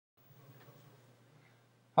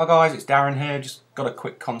Hi guys, it's Darren here. Just got a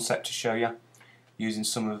quick concept to show you using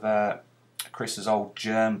some of Chris's old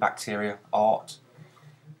germ bacteria art.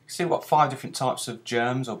 You can see we've got 5 different types of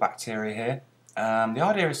germs or bacteria here. The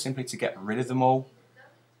idea is simply to get rid of them all.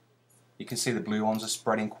 You can see the blue ones are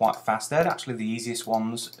spreading quite fast. They're actually the easiest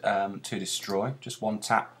ones to destroy. Just one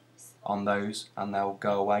tap on those and they'll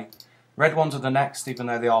go away. Red ones are the next, even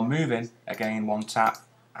though they are moving. Again, one tap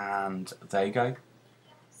and they go.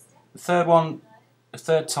 The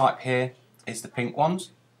third type here is the pink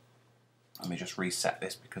ones. Let me just reset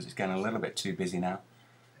this because it's getting a little bit too busy now.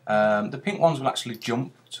 The pink ones will actually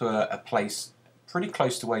jump to a place pretty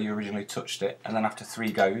close to where you originally touched it, and then after 3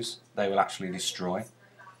 goes they will actually destroy.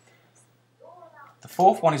 The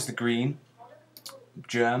fourth one is the green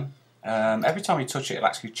germ. Every time you touch it, it'll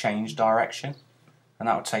actually change direction, and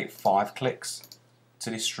that will take 5 clicks to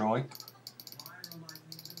destroy.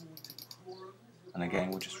 And again,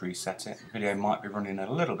 we'll just reset it. The video might be running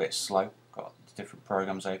a little bit slow. Got different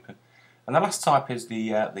programs open. And the last type is the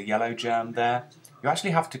yellow germ there. You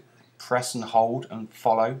actually have to press and hold and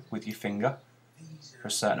follow with your finger for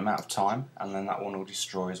a certain amount of time, and then that one will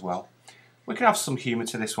destroy as well. We can have some humour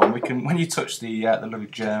to this one. We can, when you touch the little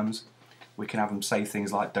germs, we can have them say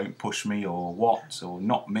things like "Don't push me," or "What," or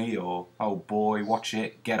 "Not me," or "Oh boy, watch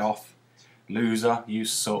it," "Get off," "Loser," "You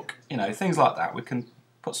suck." You know, things like that. We can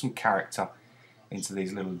put some character into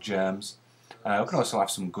these little germs. We can also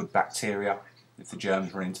have some good bacteria. If the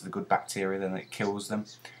germs run into the good bacteria, then it kills them.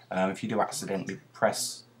 If you do accidentally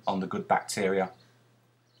press on the good bacteria,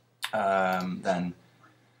 then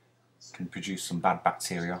it can produce some bad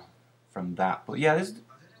bacteria from that. But yeah, there's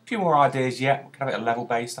a few more ideas yet. We can have it a level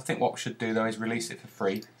based. I think what we should do though is release it for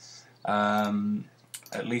free,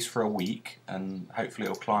 at least for a week, and hopefully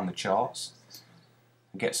it'll climb the charts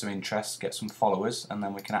and get some interest, get some followers, and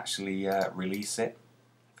then we can actually release it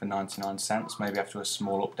for 99 cents, maybe after a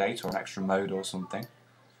small update or an extra mode or something.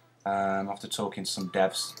 After talking to some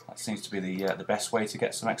devs, that seems to be the best way to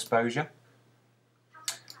get some exposure.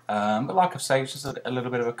 But like I've said, it's just a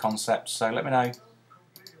little bit of a concept, so let me know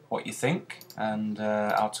what you think, and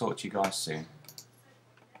I'll talk to you guys soon.